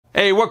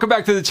Hey, welcome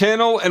back to the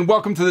channel and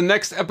welcome to the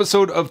next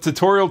episode of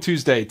Tutorial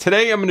Tuesday.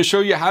 Today I'm going to show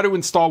you how to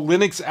install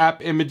Linux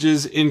app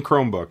images in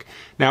Chromebook.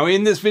 Now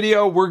in this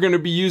video we're going to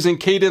be using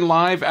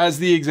Kdenlive as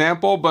the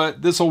example,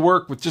 but this will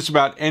work with just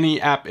about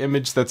any app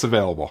image that's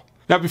available.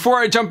 Now before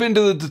I jump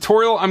into the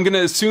tutorial, I'm going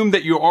to assume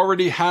that you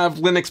already have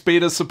Linux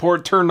beta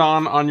support turned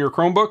on your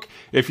Chromebook.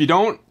 If you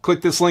don't,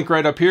 click this link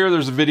right up here.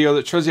 There's a video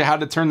that shows you how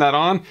to turn that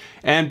on.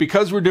 And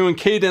because we're doing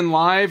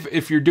Kdenlive,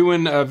 if you're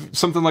doing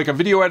something like a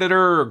video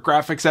editor or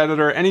graphics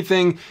editor,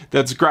 anything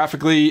that's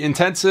graphically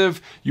intensive,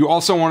 you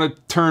also want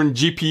to turn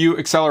GPU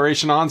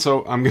acceleration on.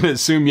 So I'm going to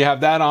assume you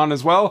have that on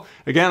as well.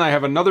 Again, I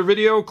have another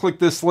video. Click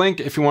this link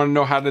if you want to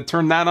know how to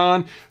turn that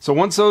on. So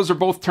once those are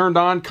both turned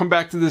on, come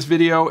back to this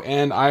video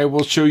and I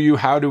will show you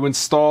how to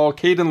install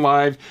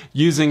Kdenlive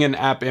using an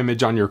app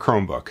image on your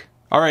Chromebook.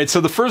 Alright, so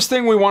the first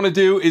thing we want to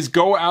do is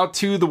go out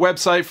to the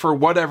website for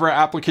whatever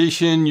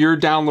application you're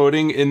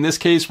downloading. In this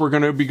case, we're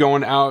going to be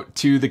going out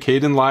to the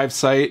Kdenlive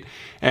site,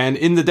 and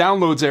in the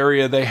downloads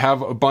area, they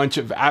have a bunch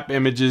of app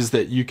images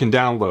that you can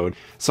download.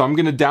 So I'm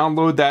going to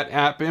download that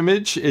app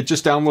image. It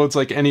just downloads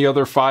like any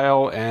other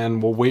file,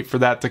 and we'll wait for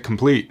that to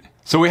complete.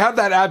 So we have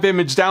that app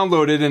image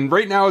downloaded, and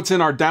right now it's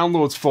in our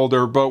downloads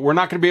folder, but we're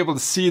not going to be able to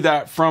see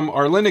that from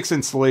our Linux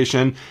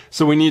installation.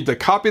 So we need to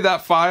copy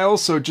that file.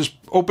 So just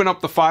open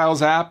up the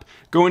Files app,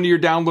 go into your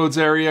downloads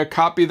area,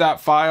 copy that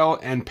file,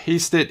 and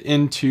paste it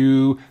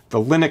into the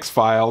Linux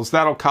files.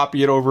 That'll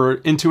copy it over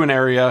into an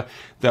area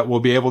that we'll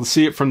be able to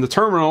see it from the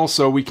terminal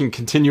so we can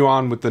continue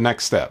on with the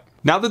next step.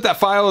 Now that that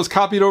file is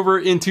copied over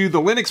into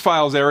the Linux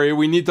files area,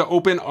 we need to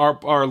open our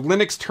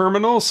Linux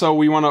terminal. So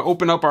we want to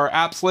open up our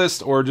apps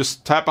list or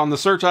just tap on the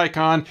search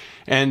icon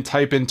and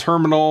type in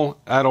terminal.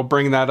 That'll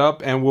bring that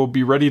up and we'll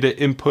be ready to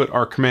input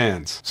our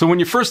commands. So when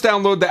you first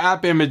download the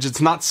app image,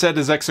 it's not set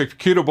as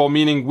executable,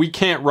 meaning we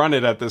can't run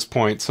it at this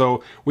point.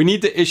 So we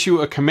need to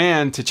issue a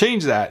command to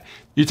change that.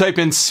 You type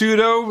in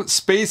sudo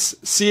space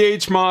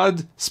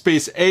chmod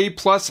space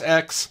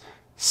a+x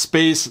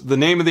space the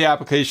name of the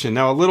application.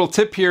 Now a little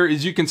tip here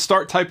is you can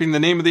start typing the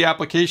name of the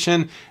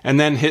application and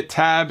then hit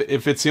tab.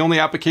 If it's the only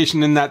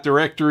application in that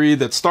directory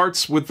that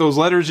starts with those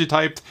letters you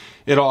typed,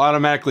 it'll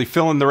automatically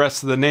fill in the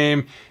rest of the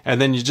name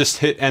and then you just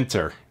hit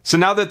enter. So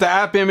now that the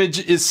app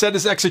image is set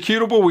as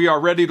executable, we are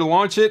ready to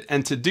launch it,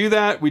 and to do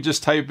that we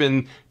just type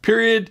in /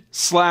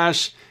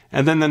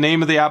 and then the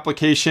name of the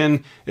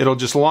application. It'll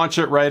just launch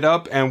it right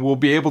up and we'll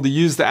be able to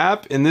use the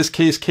app. In this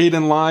case,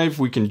 Kdenlive.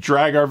 We can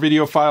drag our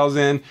video files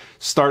in,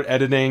 start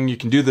editing. You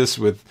can do this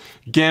with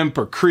GIMP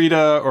or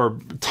Krita or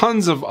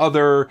tons of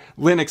other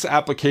Linux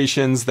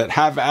applications that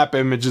have app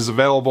images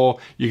available.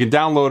 You can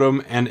download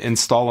them and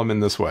install them in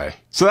this way.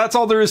 So that's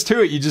all there is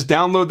to it. You just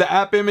download the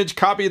app image,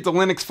 copy it to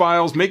Linux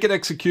files, make it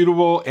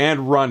executable,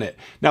 and run it.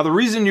 Now the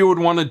reason you would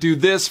want to do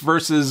this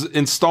versus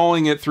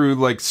installing it through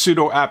like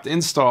sudo apt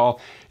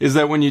install is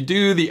that when you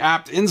do the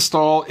apt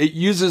install, it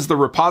uses the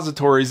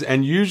repositories,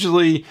 and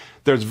usually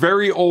there's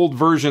very old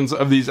versions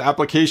of these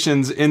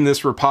applications in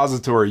this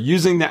repository.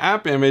 Using the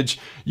app image,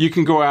 you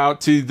can go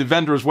out to the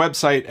vendor's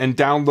website and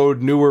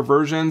download newer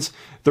versions.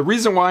 The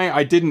reason why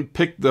I didn't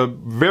pick the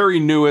very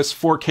newest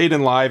for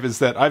Kdenlive is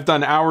that I've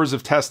done hours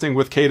of testing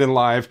with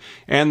Kdenlive,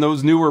 and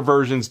those newer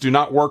versions do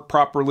not work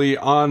properly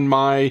on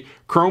my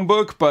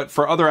Chromebook, but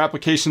for other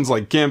applications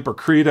like GIMP or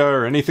Krita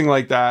or anything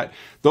like that,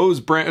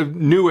 those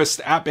newest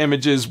app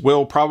images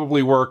will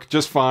probably work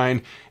just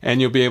fine,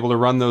 and you'll be able to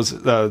run those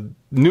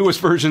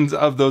newest versions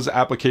of those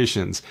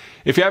applications.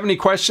 If you have any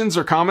questions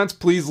or comments,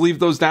 please leave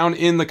those down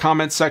in the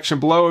comments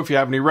section below. If you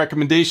have any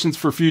recommendations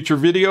for future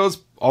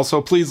videos,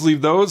 also please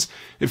leave those.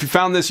 If you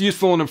found this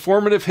useful and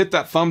informative, hit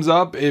that thumbs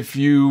up. If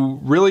you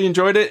really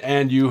enjoyed it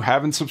and you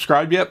haven't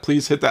subscribed yet,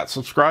 please hit that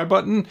subscribe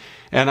button,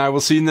 and I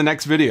will see you in the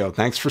next video.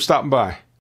 Thanks for stopping by.